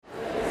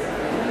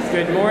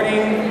Good morning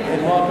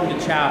and welcome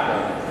to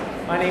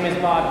chapel. My name is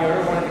Bob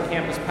Yoder, one of the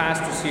campus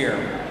pastors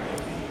here.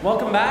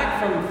 Welcome back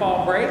from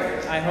fall break.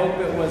 I hope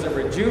it was a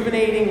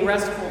rejuvenating,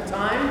 restful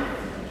time.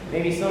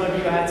 Maybe some of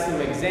you had some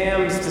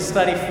exams to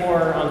study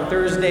for on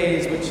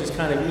Thursdays, which is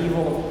kind of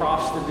evil of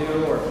profs to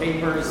do, or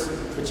papers,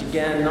 which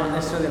again, not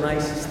necessarily the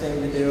nicest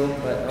thing to do,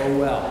 but oh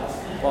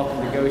well.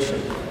 Welcome to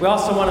Goshen. We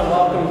also want to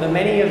welcome the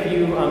many of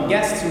you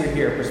guests who are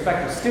here,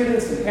 prospective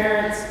students and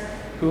parents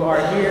who are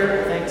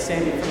here. Thanks,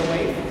 Sandy, for the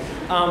wait.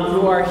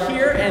 Who are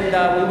here, and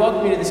we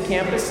welcome you to this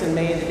campus, and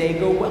may the day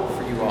go well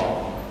for you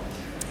all.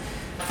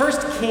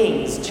 1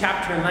 Kings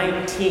chapter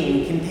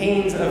 19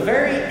 contains a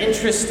very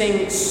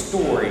interesting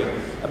story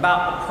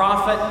about the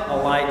prophet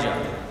Elijah.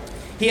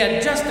 He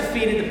had just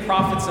defeated the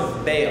prophets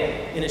of Baal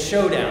in a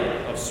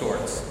showdown of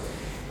sorts.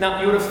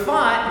 Now, you would have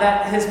thought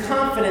that his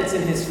confidence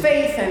in his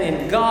faith and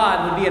in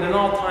God would be at an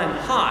all-time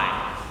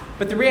high,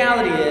 but the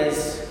reality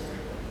is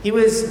he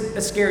was a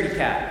scaredy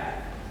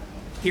cat.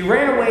 He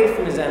ran away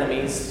from his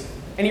enemies,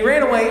 and he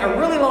ran away a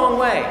really long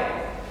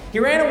way. He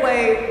ran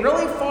away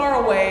really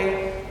far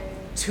away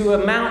to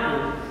a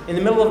mountain in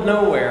the middle of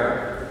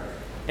nowhere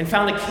and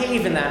found a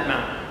cave in that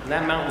mountain. And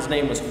that mountain's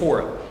name was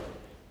Horeb.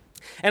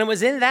 And it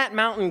was in that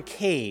mountain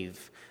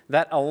cave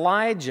that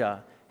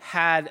Elijah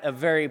had a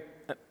very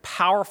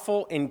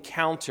powerful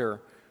encounter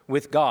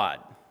with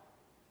God.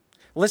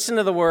 Listen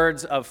to the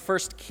words of 1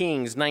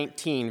 Kings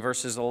 19,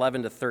 verses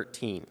 11 to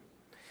 13.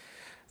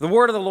 The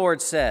word of the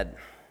Lord said,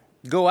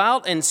 "Go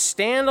out and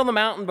stand on the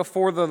mountain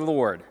before the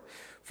Lord,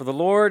 for the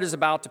Lord is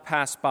about to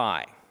pass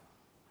by."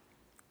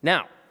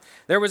 Now,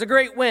 there was a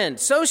great wind,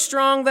 so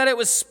strong that it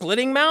was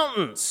splitting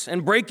mountains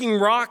and breaking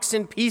rocks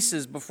in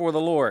pieces before the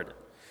Lord.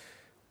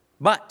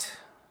 But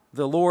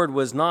the Lord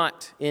was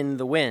not in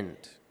the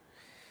wind.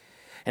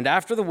 And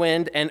after the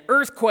wind, an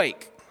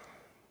earthquake.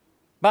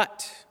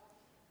 But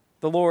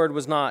the Lord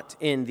was not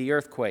in the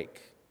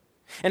earthquake.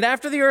 And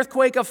after the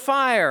earthquake, a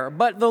fire.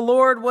 But the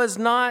Lord was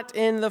not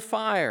in the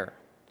fire.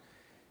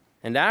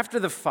 And after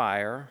the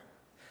fire,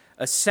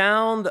 a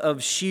sound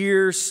of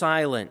sheer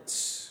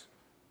silence.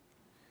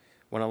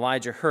 When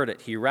Elijah heard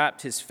it, he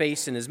wrapped his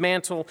face in his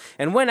mantle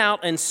and went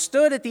out and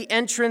stood at the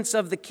entrance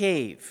of the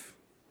cave.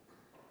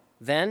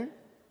 Then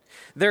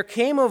there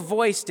came a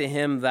voice to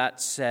him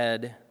that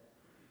said,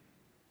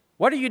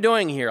 "What are you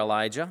doing here,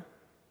 Elijah?"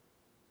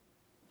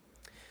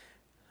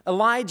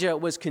 Elijah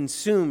was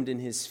consumed in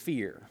his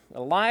fear.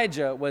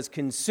 Elijah was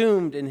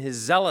consumed in his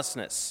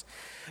zealousness.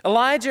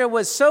 Elijah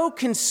was so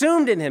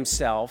consumed in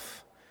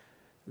himself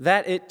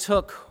that it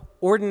took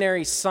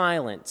ordinary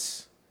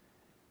silence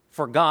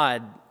for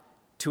God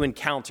to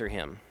encounter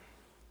him.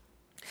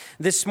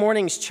 This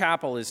morning's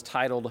chapel is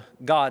titled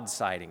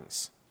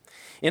God-sightings.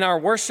 In our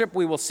worship,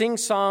 we will sing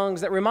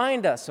songs that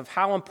remind us of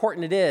how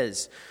important it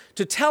is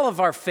to tell of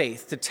our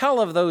faith, to tell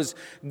of those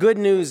good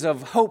news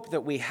of hope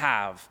that we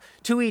have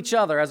to each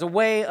other as a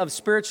way of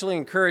spiritually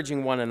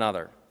encouraging one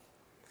another.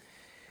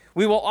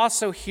 We will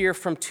also hear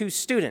from two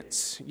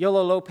students,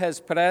 Yolo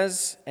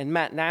Lopez-Perez and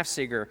Matt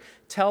Nafziger,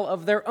 tell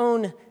of their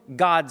own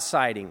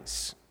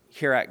God-sightings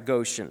here at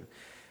Goshen,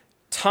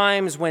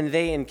 times when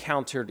they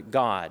encountered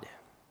God.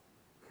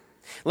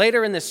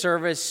 Later in the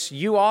service,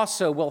 you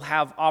also will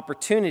have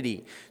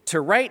opportunity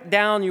to write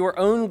down your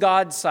own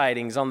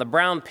God-sightings on the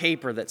brown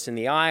paper that's in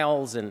the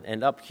aisles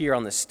and up here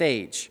on the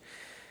stage.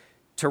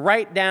 To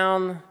write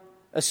down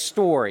a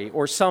story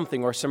or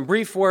something, or some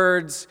brief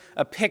words,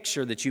 a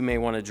picture that you may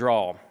want to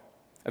draw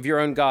of your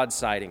own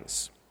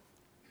God-sightings.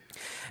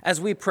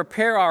 As we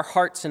prepare our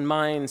hearts and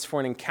minds for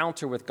an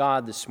encounter with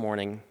God this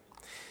morning,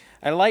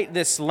 I light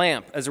this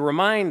lamp as a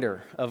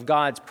reminder of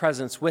God's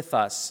presence with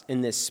us in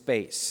this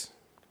space.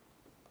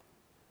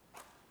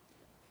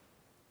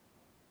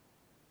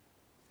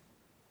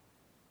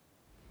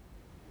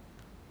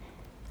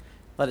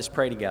 Let us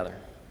pray together.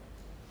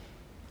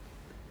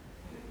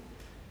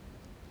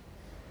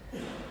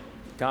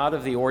 God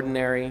of the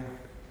ordinary,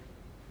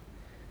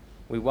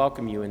 we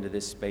welcome you into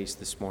this space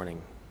this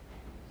morning.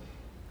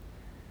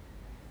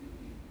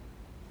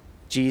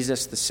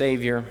 Jesus, the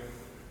Savior,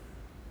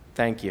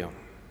 thank you.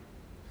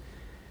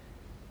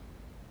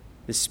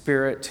 The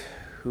Spirit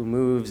who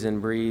moves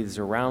and breathes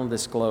around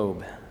this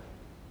globe,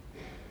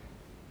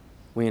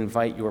 we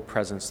invite your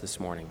presence this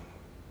morning.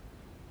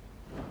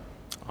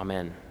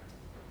 Amen.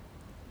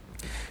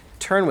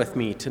 Turn with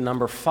me to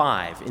number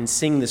 5 in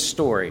Sing the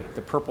Story,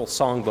 the purple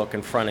songbook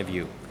in front of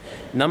you.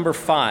 Number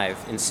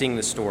 5 in Sing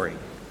the Story.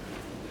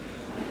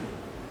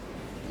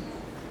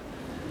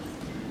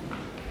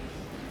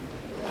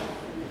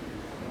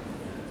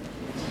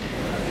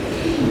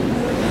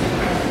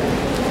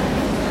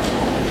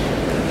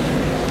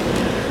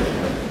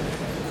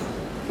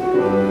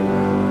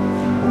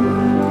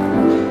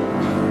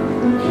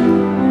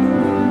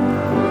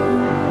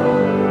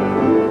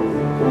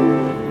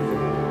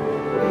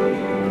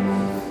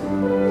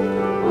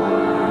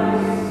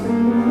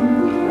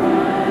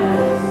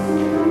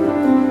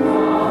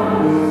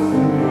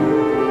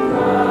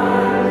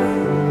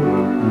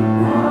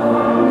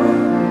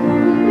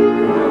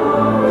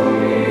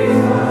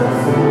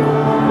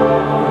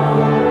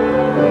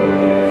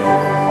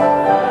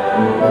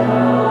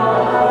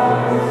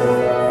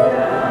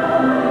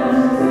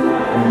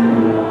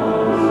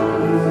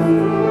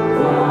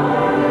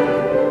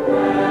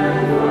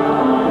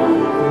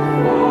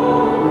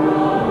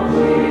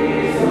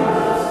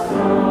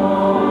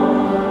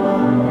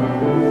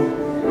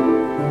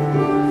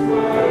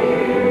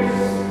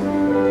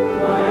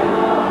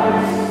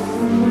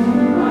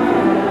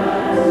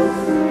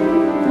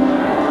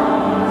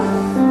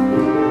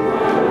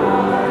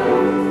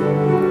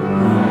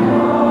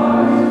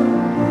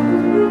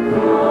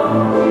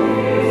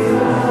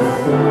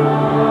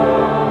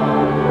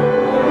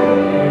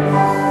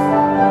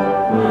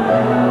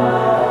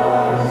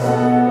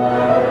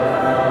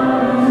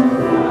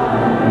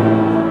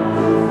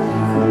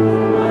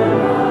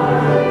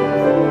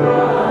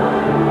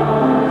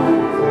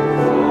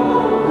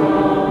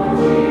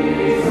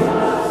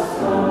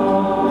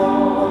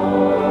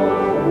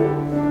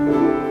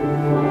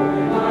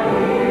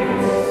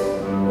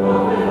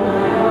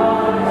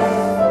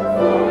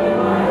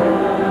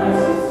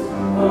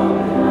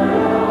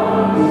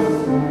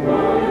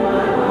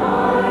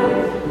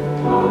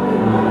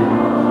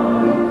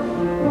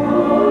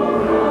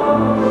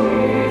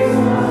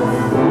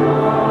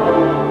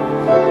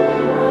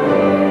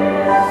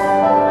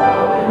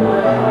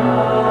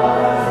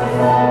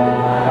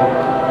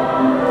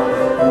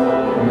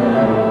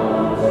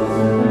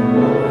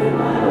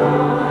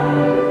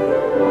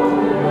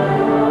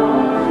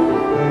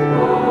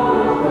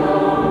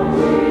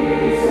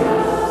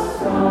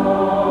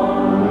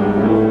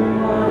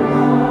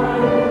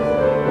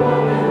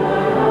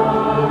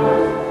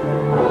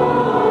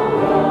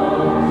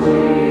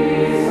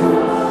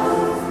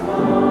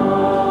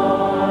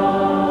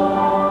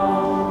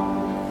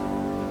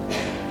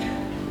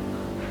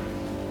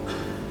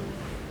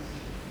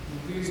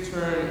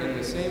 turn in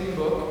the same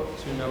book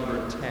to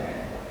number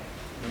 10.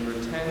 Number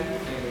 10,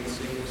 and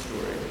sing the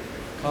story.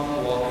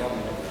 Come walk in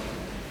love.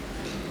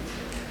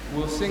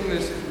 We'll sing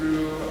this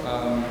through,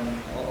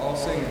 I'll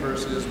sing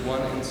verses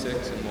 1 and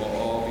 6, and we'll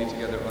all be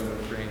together on the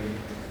refrain.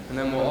 And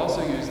then we'll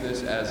also use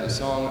this as a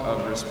song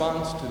of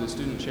response to the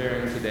student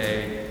sharing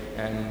today,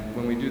 and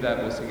when we do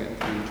that, we'll sing it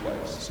through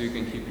twice, so you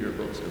can keep your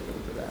books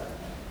open for that.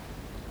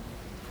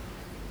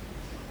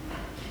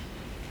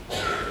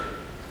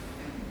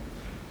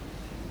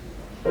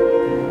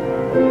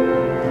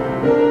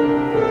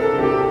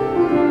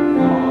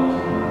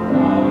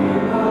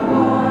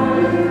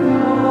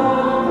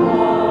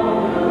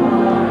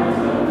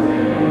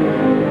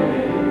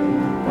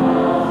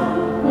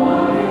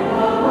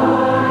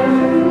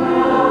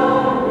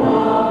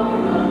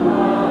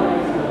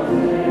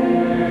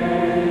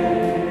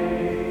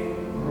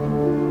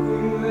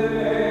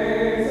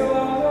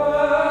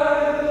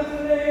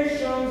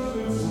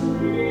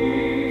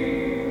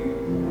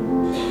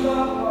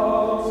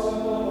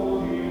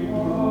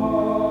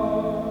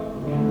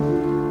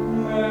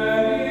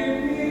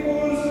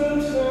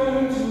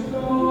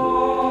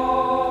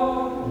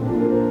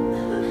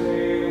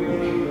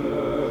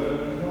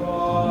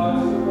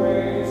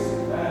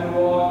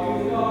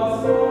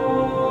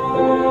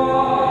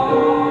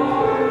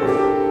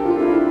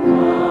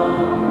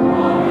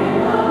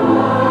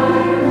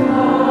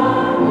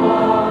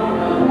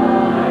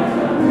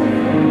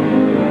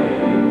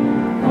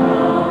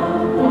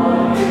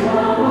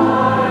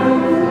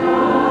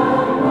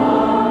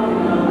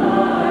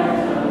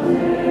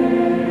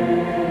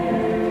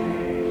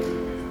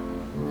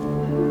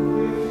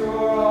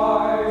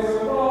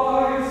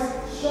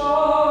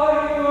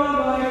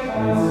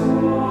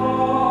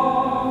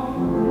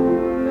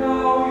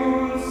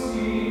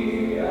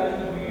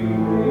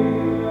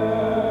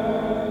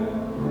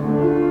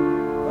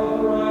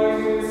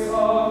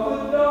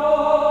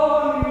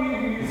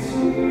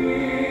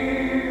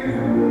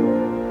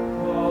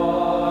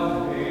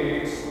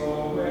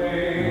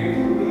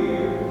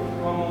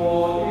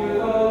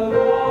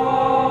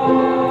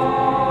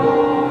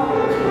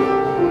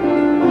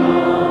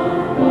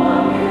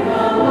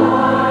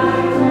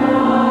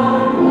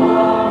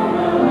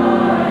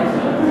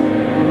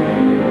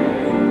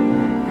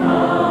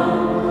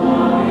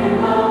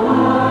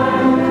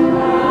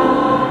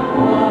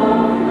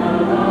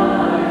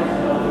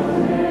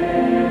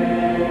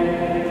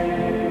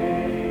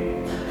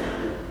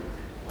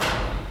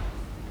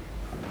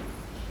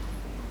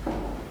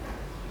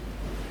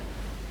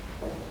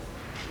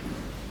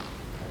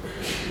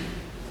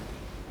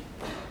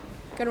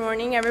 Good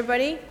morning,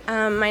 everybody.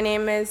 My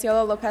name is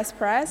Yolo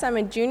Lopez-Perez. I'm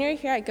a junior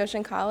here at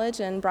Goshen College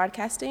in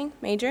broadcasting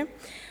major.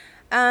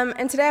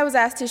 And today I was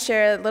asked to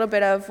share a little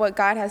bit of what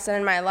God has done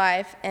in my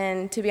life.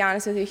 And to be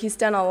honest with you, He's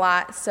done a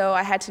lot, so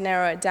I had to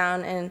narrow it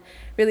down and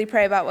really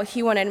pray about what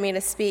He wanted me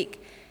to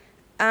speak.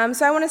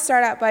 So I want to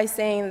start out by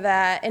saying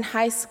that in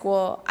high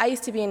school, I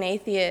used to be an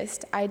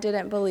atheist. I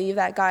didn't believe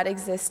that God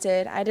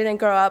existed. I didn't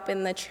grow up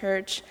in the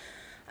church.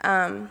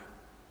 My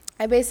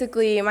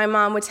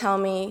mom would tell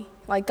me,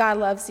 like, God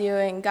loves you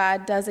and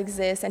God does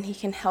exist and He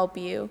can help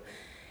you.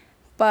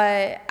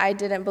 But I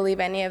didn't believe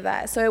any of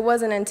that. So it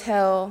wasn't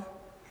until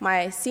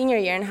my senior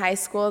year in high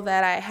school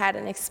that I had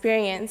an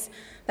experience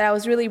that I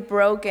was really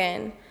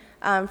broken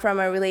from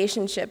a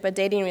relationship, a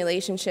dating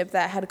relationship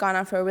that had gone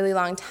on for a really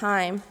long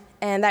time.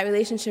 And that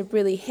relationship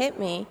really hit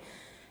me.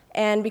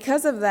 And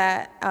because of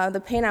that,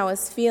 the pain I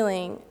was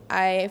feeling,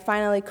 I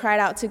finally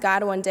cried out to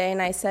God one day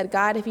and I said,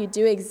 God, if you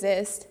do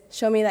exist,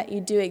 show me that you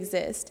do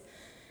exist.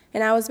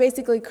 And I was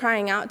basically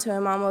crying out to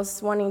Him,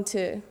 almost wanting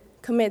to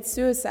commit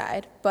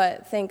suicide.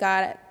 But thank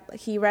God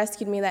He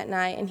rescued me that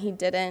night and He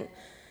didn't.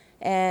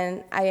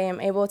 And I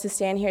am able to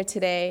stand here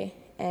today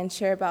and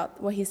share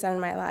about what He's done in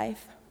my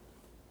life.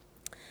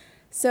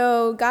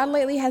 So God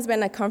lately has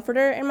been a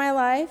comforter in my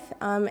life.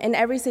 In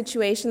every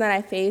situation that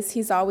I face,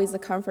 He's always a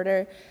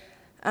comforter.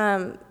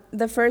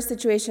 The first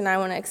situation I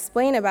want to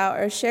explain about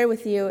or share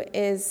with you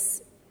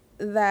is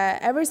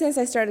that ever since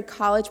I started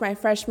college my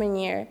freshman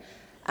year,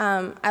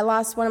 I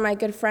lost one of my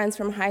good friends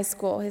from high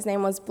school. His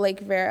name was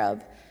Blake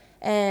Verub.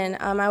 And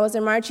I was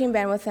in marching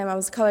band with him. I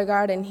was color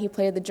guard, and he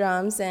played the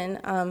drums. And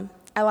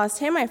I lost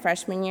him my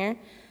freshman year.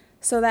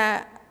 So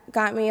that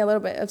got me a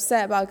little bit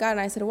upset about God. And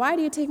I said, why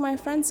do you take my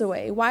friends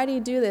away? Why do you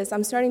do this?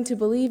 I'm starting to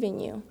believe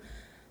in you.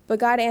 But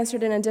God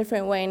answered in a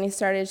different way, and He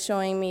started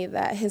showing me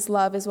that His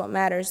love is what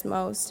matters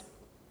most.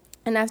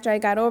 And after I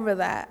got over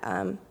that,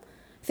 I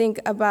think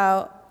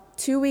about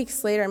 2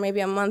 weeks later, maybe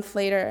a month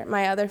later,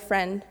 my other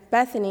friend,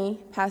 Bethany,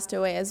 passed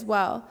away as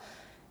well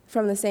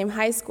from the same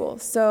high school.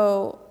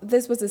 So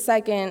this was the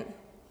second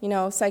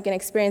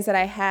experience that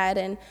I had,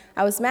 and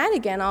I was mad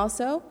again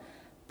also,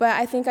 but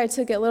I think I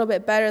took it a little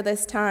bit better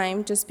this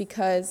time just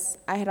because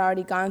I had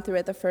already gone through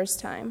it the first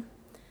time.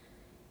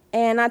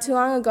 And not too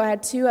long ago, I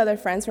had 2 other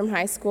friends from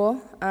high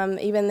school,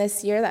 even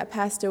this year, that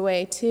passed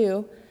away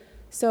too.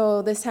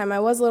 So this time I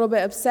was a little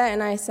bit upset,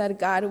 and I said,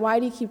 God, why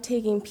do you keep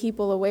taking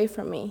people away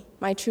from me,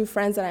 my true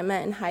friends that I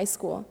met in high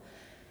school?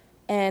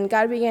 And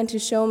God began to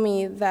show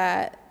me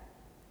that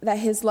that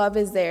his love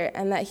is there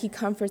and that he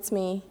comforts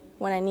me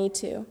when I need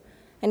to.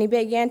 And he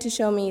began to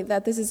show me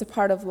that this is a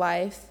part of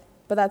life,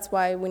 but that's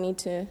why we need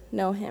to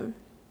know him.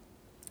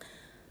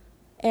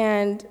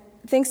 And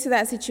thanks to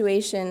that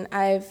situation,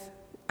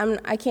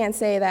 I can't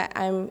say that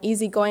I'm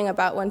easygoing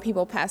about when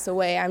people pass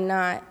away. I'm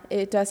not.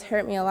 It does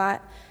hurt me a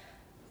lot.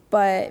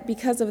 But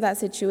because of that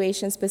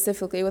situation,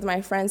 specifically with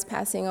my friends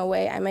passing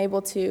away, I'm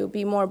able to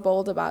be more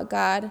bold about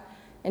God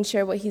and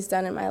share what he's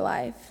done in my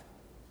life.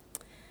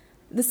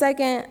 The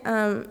second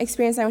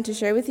experience I want to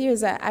share with you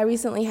is that I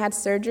recently had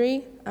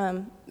surgery.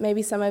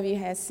 Maybe some of you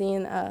have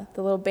seen the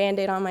little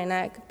Band-Aid on my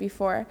neck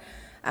before.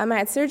 I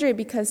had surgery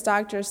because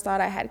doctors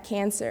thought I had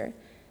cancer.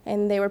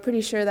 And they were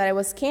pretty sure that it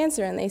was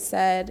cancer, and they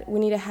said,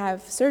 we need to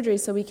have surgery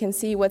so we can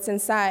see what's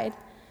inside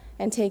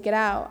and take it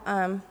out.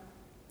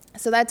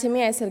 So that to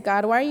me, I said,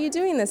 God, why are you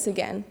doing this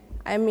again?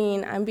 I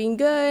mean, I'm being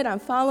good, I'm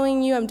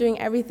following you, I'm doing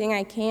everything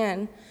I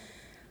can.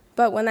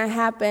 But when that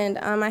happened,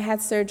 I had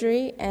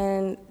surgery,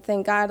 and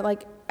thank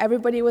God,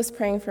 everybody was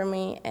praying for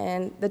me,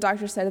 and the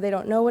doctor said they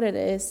don't know what it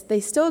is.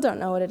 They still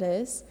don't know what it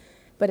is,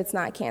 but it's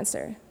not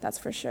cancer, that's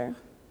for sure.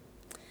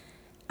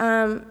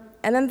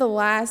 And then the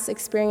last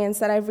experience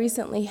that I've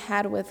recently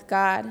had with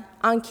God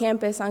on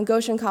campus, on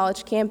Goshen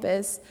College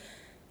campus,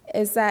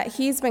 is that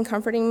he's been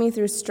comforting me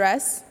through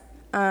stress.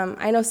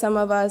 I know some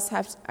of us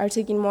are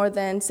taking more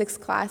than 6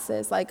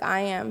 classes like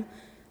I am.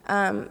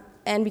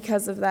 And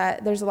because of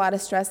that, there's a lot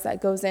of stress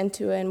that goes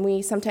into it, and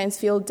we sometimes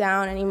feel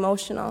down and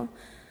emotional.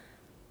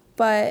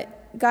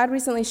 But God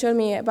recently showed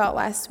me about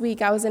last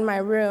week. I was in my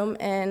room,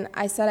 and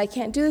I said, I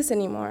can't do this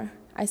anymore.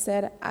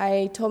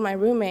 I told my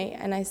roommate,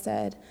 and I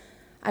said,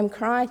 I'm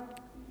crying.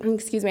 I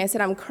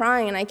said, I'm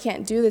crying and I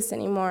can't do this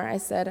anymore. I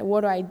said,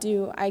 what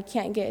do? I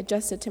can't get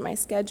adjusted to my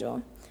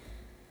schedule.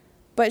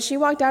 But she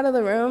walked out of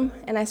the room,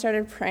 and I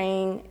started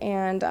praying,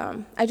 and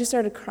I just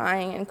started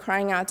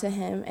crying out to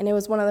him. And it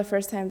was one of the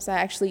first times I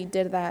actually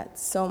did that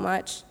so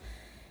much.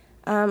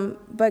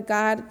 But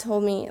God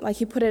told me,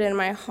 he put it in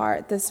my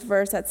heart, this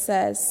verse that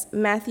says,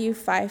 Matthew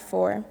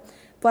 5:4,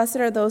 blessed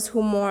are those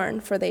who mourn,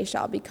 for they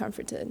shall be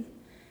comforted.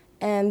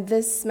 And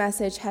this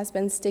message has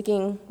been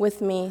sticking with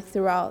me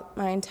throughout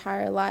my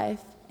entire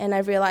life. And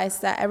I've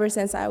realized that ever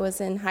since I was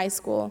in high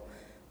school,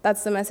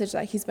 that's the message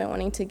that he's been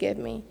wanting to give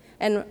me.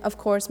 And of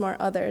course, more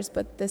others,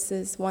 but this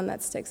is one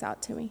that sticks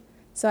out to me.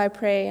 So I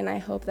pray and I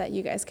hope that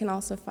you guys can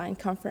also find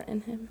comfort in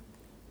him.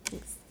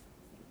 Thanks.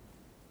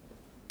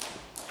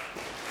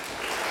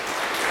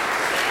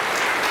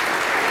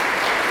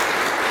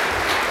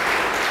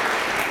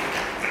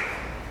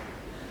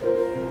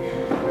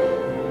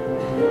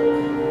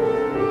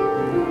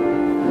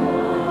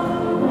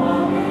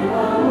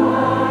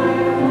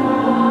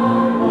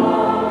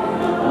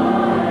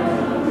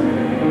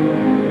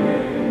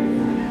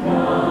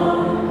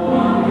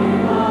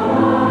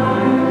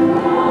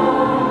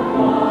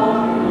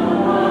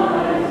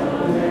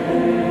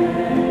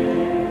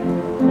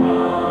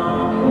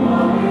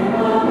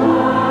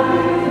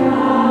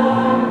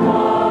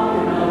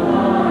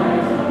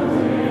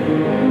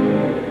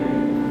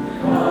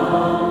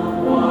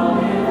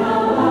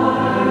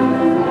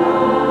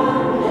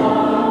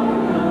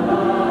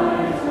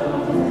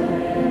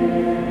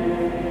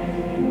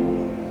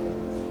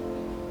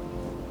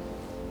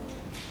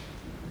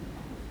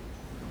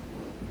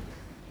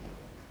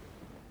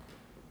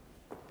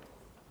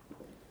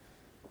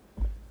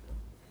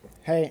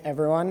 Hey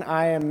everyone,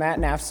 I am Matt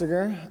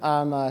Nafziger.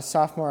 I'm a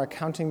sophomore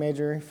accounting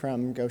major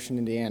from Goshen,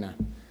 Indiana.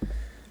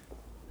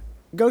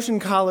 Goshen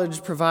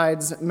College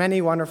provides many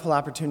wonderful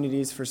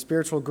opportunities for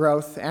spiritual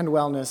growth and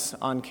wellness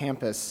on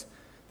campus.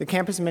 The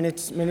campus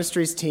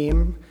ministries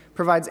team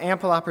provides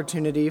ample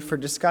opportunity for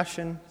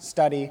discussion,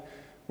 study,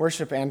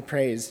 worship, and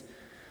praise.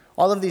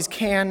 All of these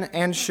can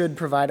and should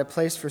provide a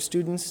place for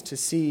students to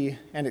see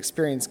and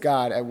experience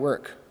God at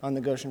work on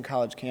the Goshen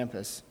College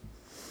campus.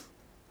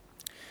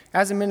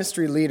 As a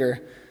ministry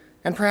leader,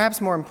 and perhaps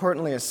more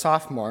importantly, a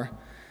sophomore,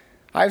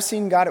 I've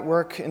seen God at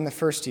work in the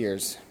first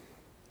years.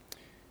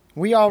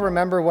 We all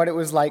remember what it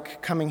was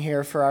like coming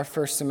here for our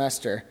first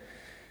semester.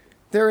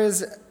 There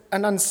is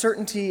an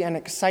uncertainty and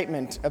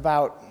excitement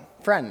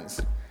about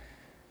friends.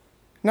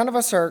 None of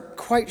us are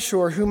quite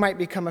sure who might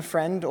become a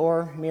friend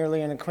or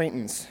merely an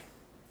acquaintance.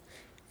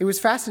 It was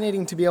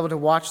fascinating to be able to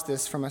watch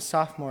this from a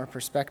sophomore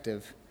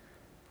perspective.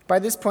 By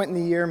this point in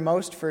the year,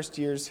 most first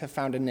years have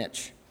found a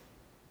niche.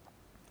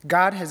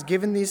 God has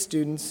given these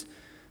students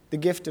the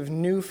gift of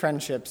new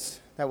friendships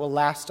that will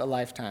last a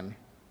lifetime.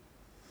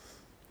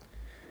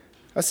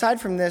 Aside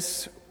from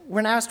this,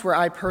 when asked where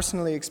I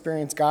personally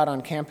experience God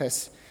on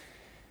campus,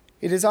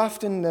 it is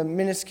often the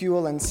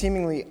minuscule and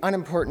seemingly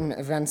unimportant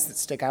events that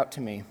stick out to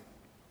me.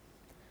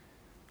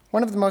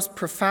 One of the most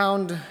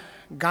profound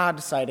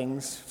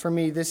God-sightings for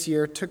me this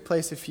year took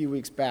place a few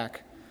weeks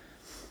back.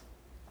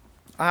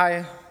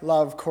 I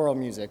love choral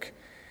music,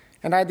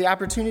 and I had the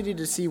opportunity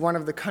to see one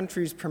of the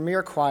country's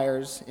premier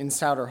choirs in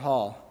Souter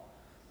Hall.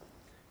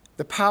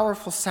 The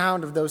powerful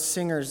sound of those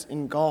singers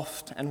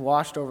engulfed and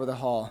washed over the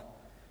hall,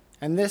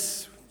 and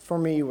this, for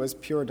me, was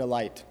pure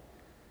delight.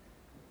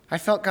 I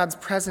felt God's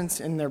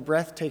presence in their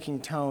breathtaking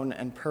tone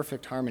and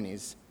perfect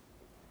harmonies.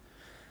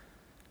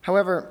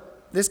 However,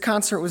 this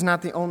concert was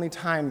not the only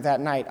time that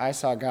night I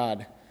saw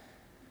God.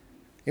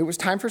 It was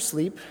time for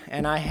sleep,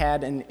 and I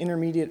had an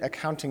intermediate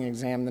accounting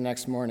exam the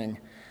next morning.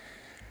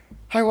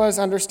 I was,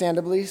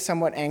 understandably,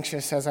 somewhat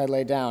anxious as I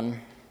lay down.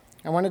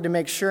 I wanted to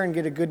make sure and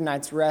get a good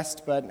night's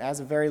rest, but as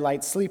a very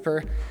light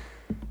sleeper,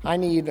 I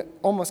need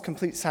almost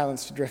complete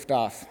silence to drift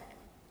off.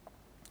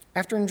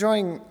 After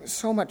enjoying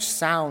so much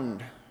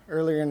sound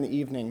earlier in the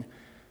evening,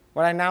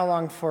 what I now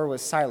longed for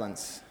was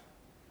silence,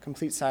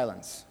 complete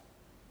silence.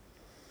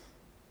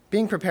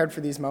 Being prepared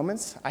for these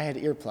moments, I had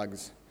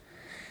earplugs.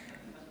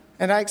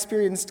 And I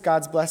experienced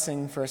God's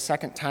blessing for a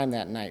second time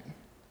that night,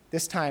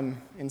 this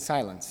time in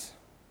silence.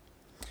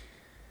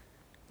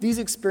 These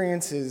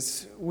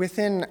experiences,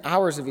 within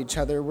hours of each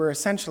other, were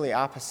essentially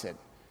opposite.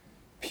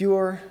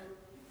 Pure,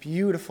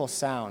 beautiful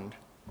sound,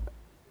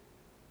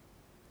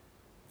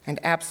 and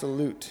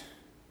absolute,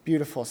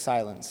 beautiful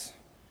silence.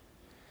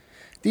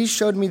 These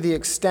showed me the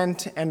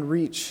extent and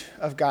reach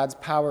of God's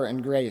power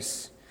and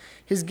grace.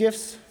 His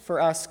gifts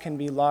for us can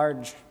be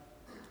large,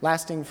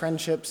 lasting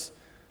friendships,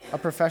 a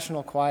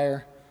professional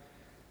choir,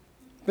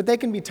 but they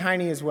can be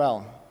tiny as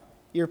well.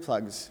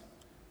 Earplugs,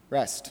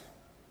 rest.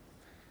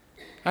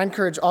 I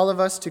encourage all of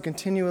us to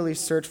continually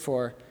search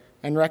for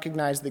and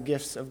recognize the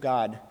gifts of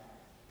God,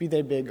 be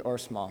they big or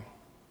small.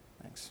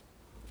 Thanks.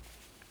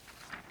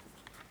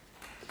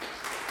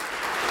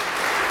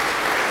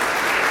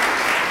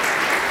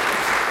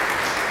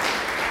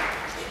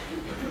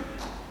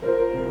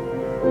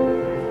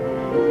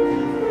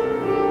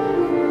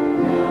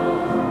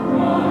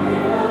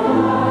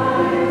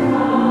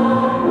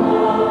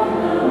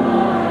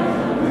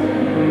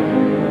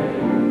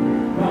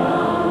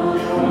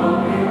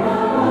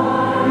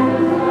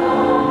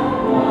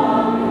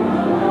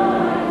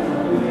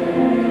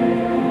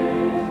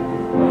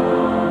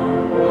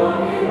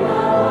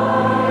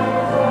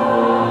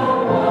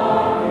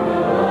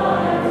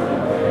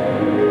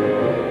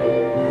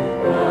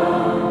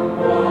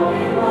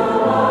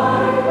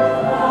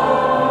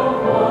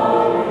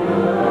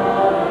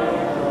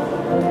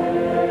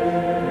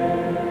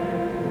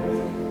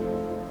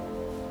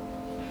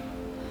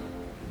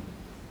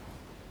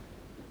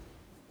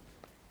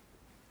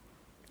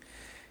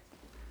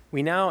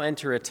 We now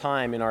enter a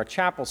time in our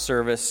chapel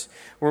service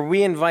where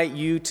we invite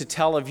you to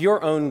tell of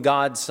your own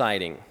God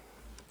sighting,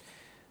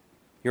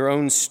 your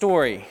own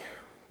story,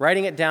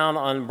 writing it down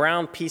on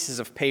brown pieces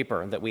of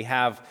paper that we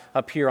have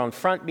up here on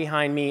front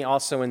behind me,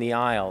 also in the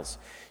aisles.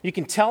 You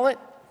can tell it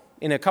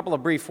in a couple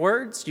of brief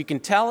words. You can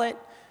tell it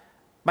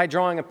by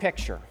drawing a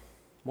picture,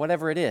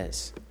 whatever it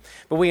is.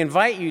 But we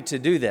invite you to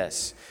do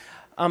this.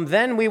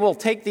 Then we will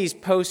take these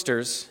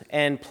posters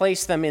and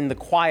place them in the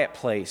quiet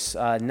place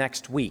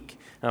next week.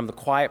 The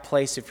quiet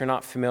place, if you're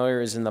not familiar,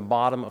 is in the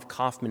bottom of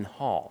Kaufman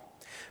Hall.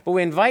 But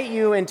we invite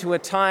you into a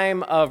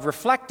time of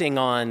reflecting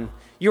on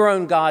your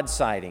own God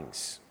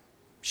sightings,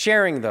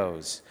 sharing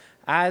those,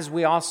 as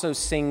we also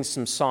sing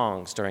some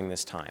songs during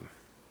this time.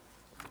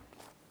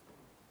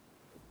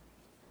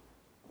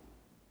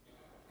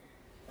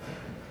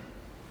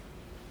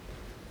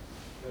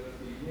 Let's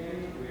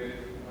begin with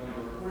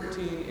number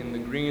 14 in the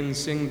green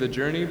Sing the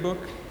Journey book.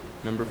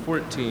 Number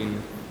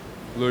 14,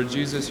 Lord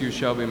Jesus, You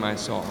Shall Be My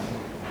Song.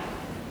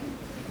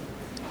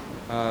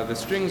 The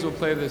strings will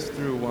play this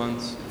through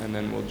once, and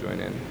then we'll join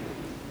in.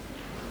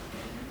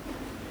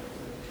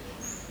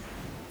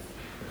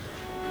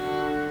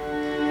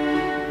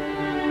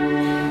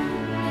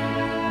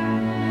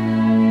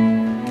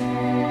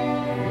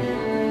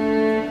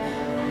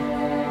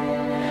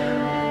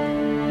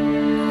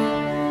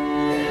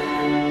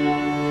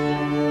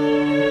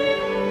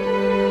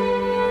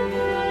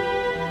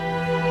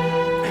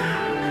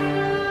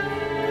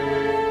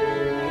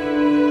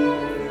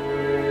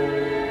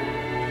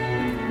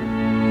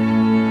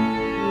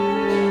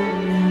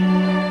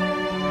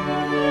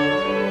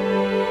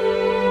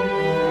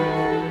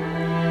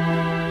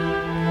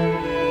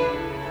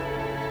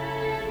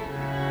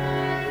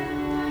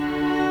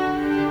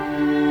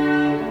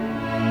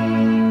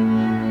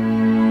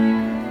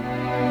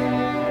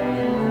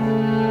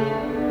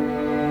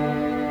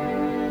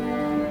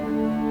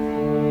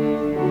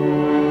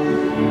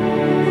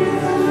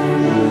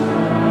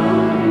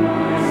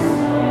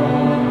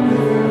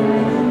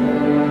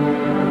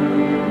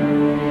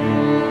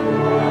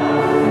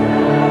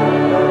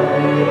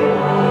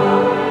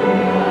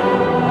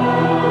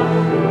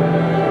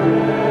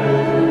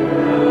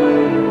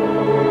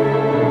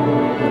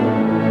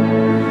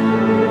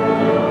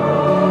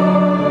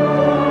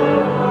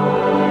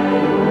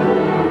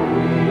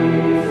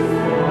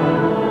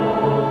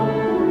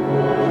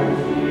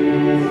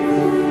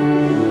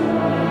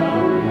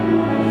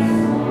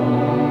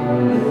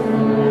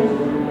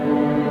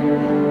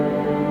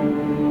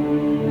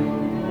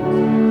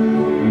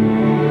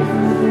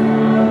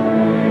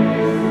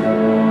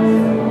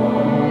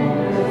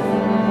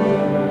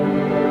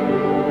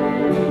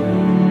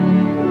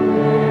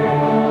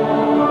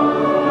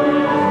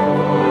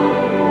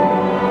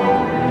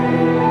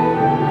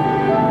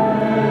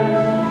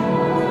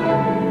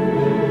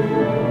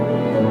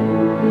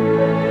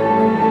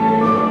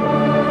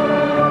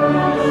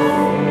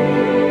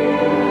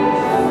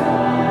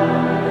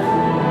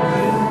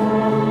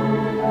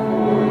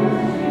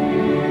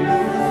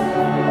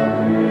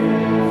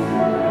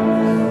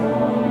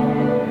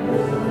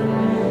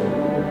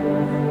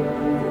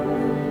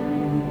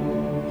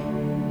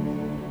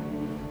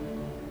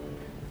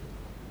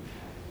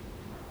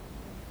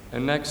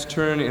 next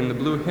turn in the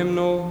blue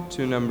hymnal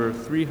to number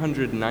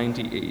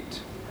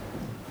 398.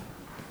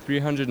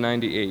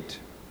 398.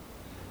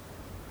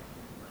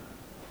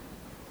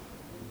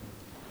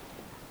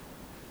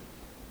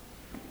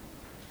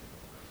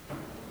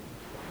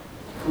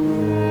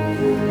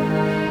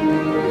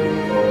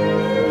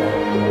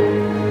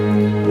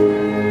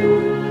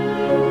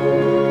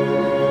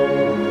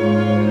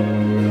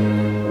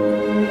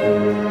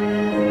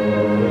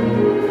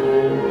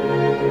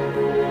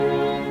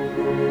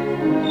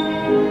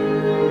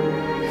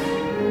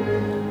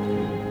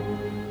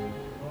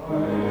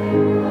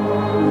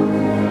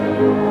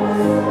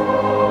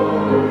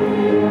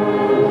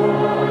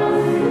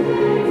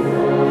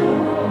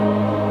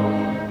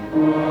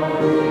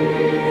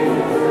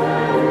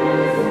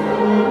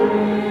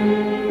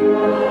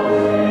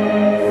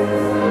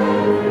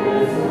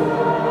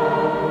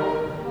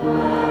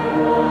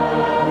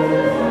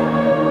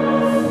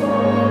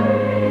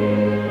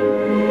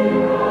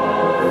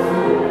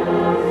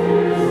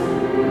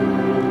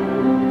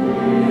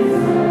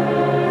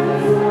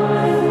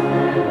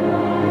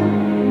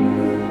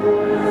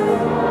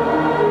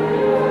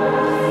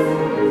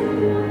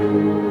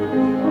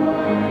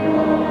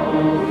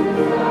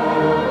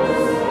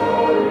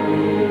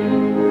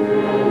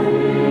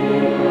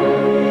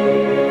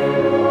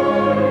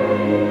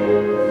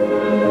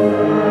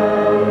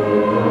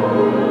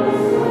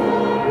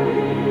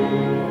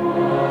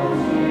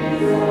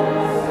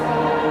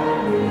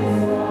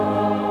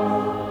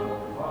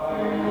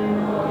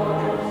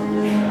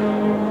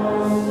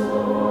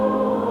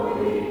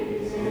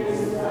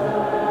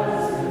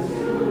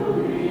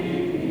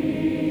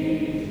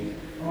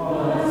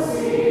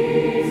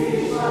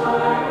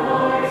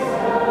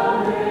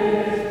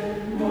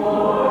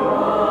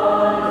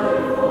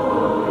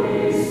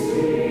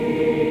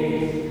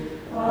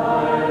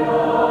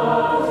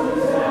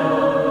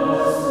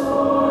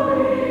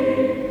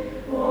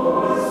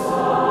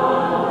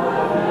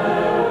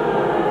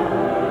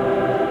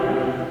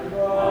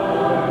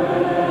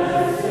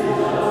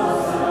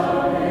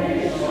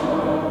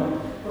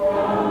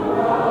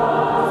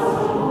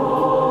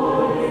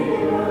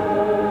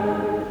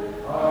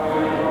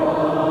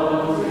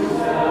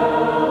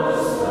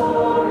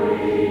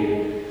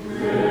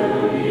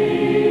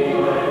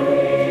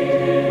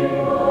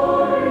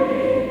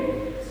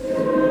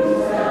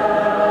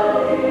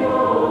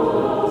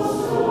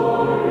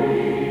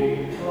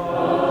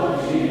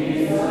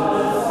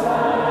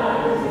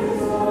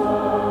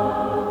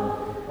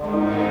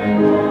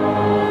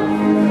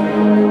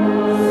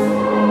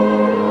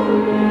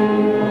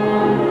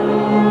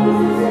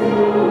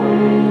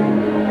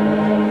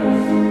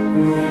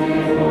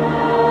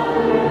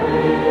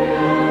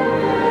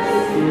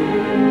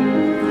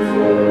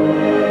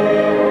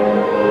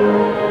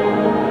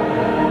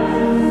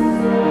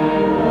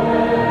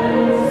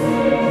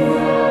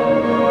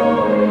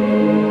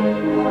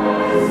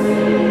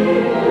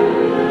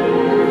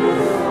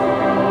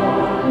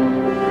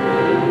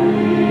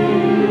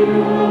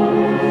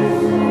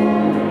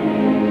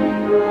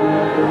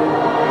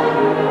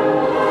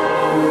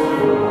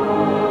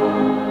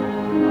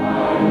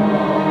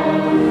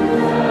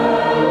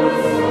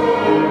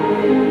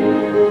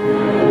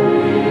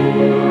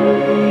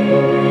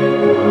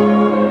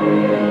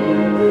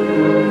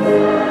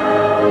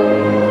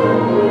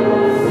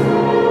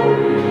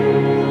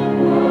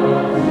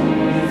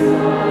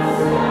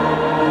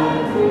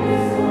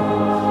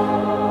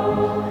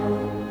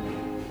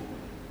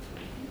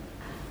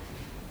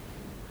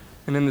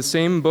 And in the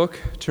same book,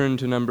 turn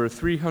to number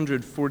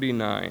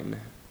 349.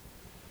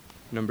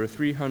 Number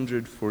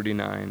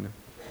 349.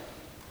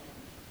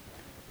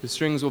 The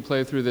strings will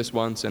play through this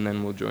once, and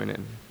then we'll join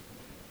in.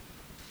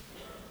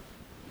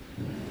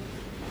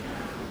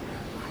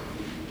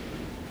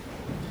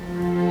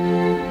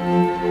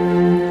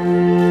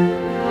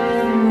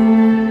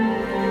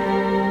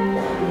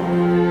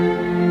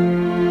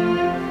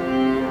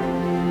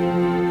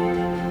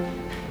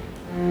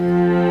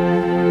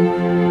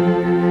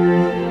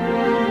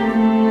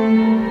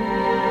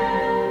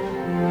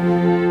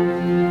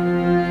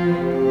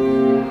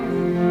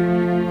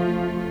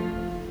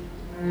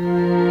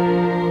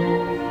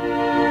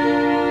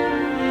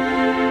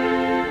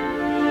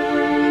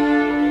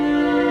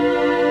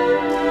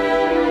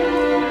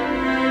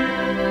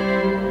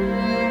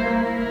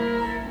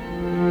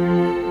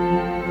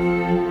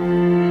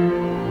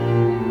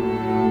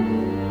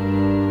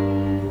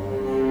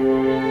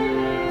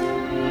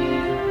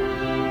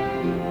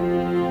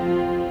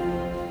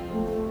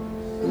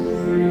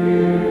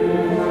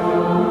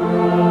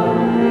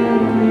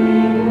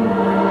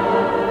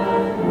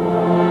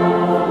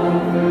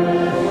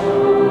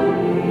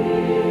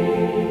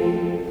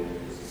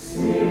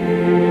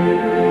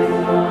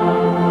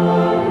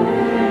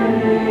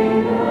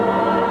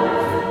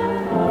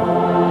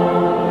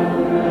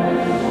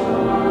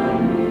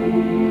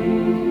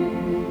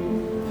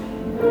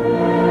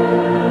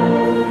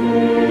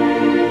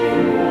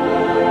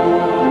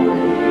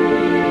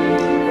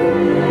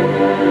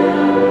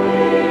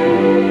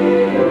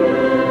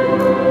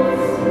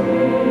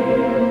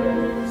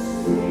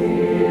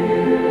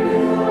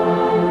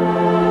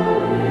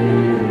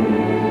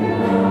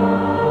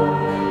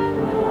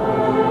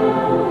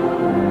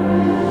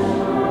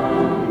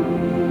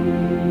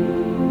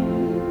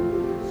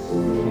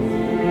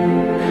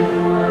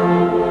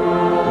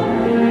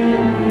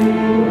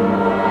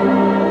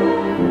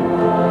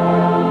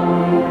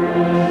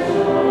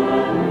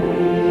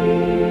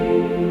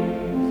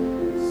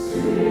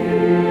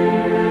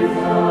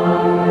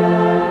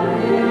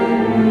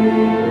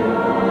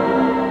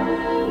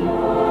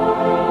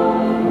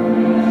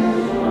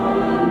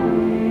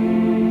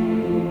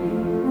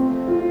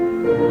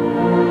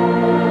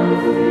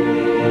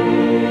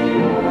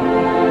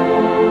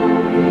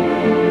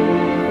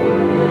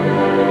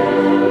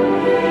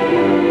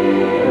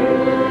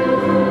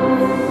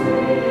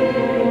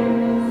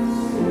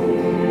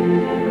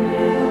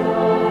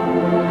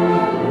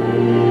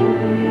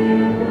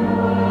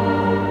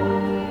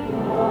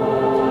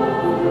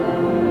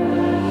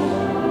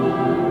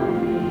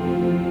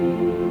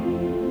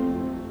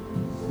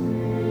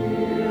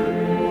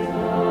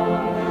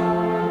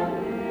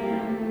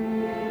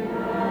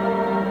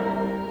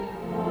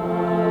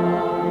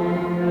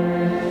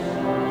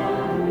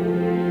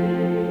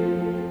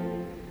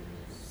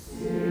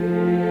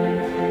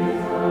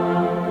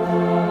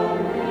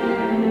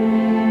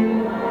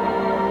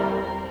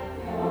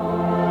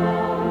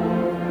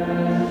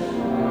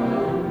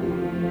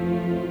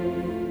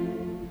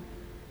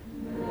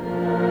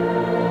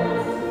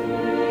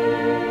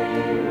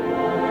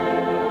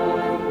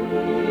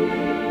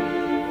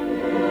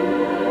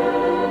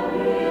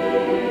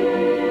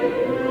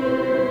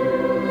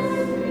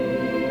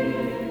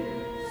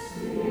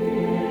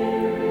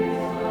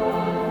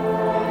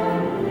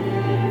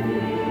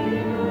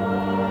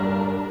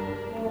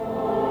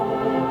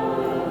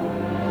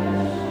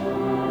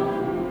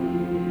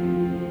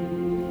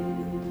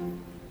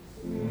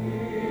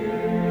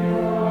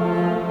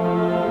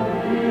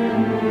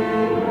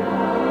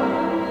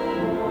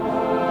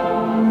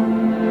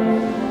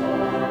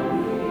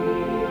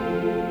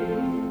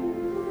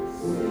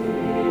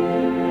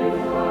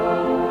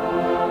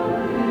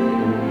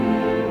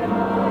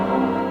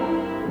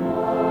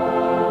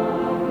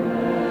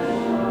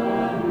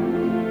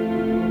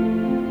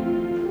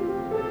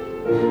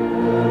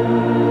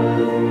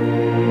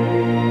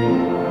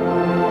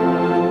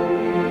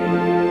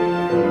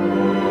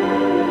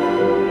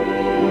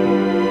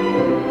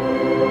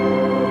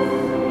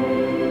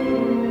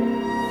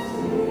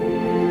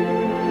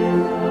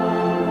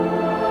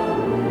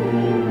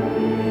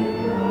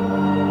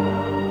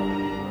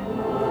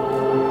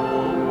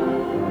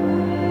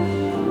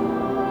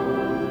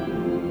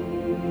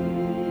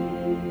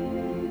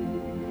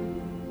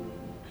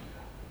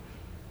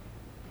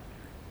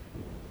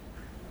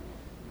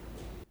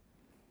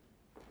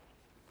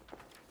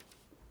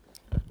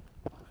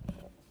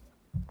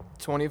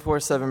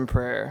 24/7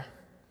 prayer.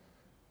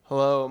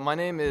 Hello, my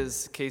name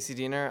is Casey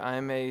Diener.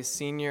 I'm a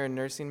senior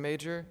nursing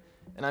major,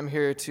 and I'm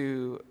here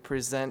to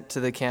present to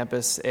the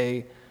campus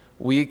a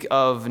week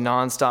of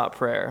nonstop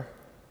prayer.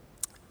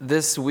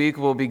 This week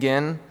will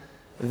begin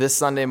this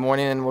Sunday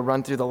morning and will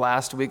run through the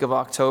last week of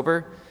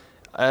October.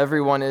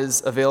 Everyone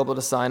is available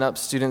to sign up,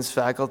 students,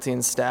 faculty,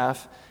 and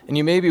staff. And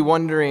you may be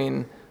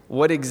wondering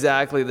what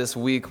exactly this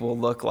week will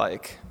look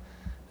like.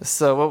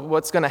 So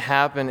what's going to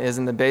happen is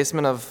in the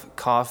basement of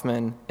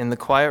Kaufman, in the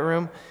quiet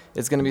room,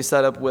 it's going to be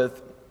set up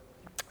with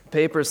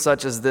papers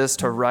such as this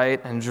to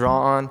write and draw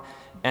on,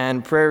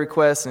 and prayer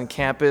requests and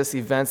campus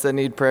events that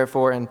need prayer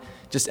for, and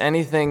just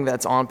anything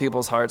that's on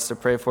people's hearts to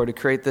pray for, to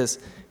create this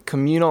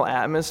communal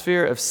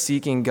atmosphere of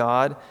seeking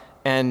God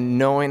and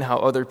knowing how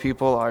other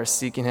people are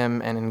seeking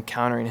Him and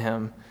encountering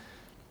Him.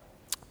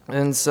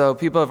 And so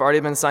people have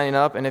already been signing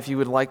up, and if you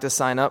would like to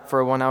sign up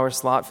for a 1-hour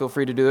slot, feel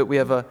free to do it. We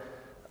have a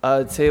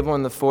table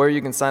in the foyer.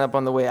 You can sign up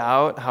on the way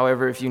out.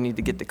 However, if you need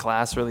to get to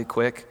class really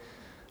quick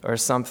or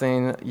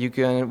something,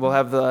 we'll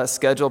have the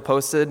schedule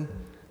posted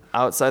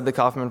outside the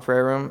Kaufman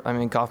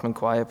Kaufman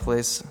Quiet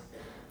Place,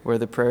 where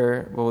the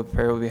prayer will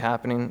be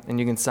happening, and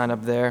you can sign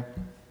up there.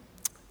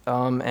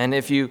 And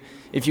if you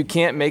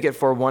can't make it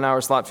for a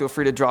 1-hour slot, feel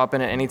free to drop in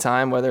at any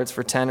time, whether it's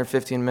for 10 or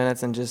 15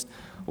 minutes, and just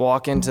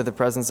walk into the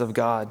presence of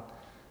God.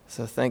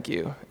 So thank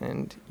you,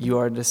 and you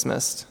are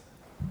dismissed.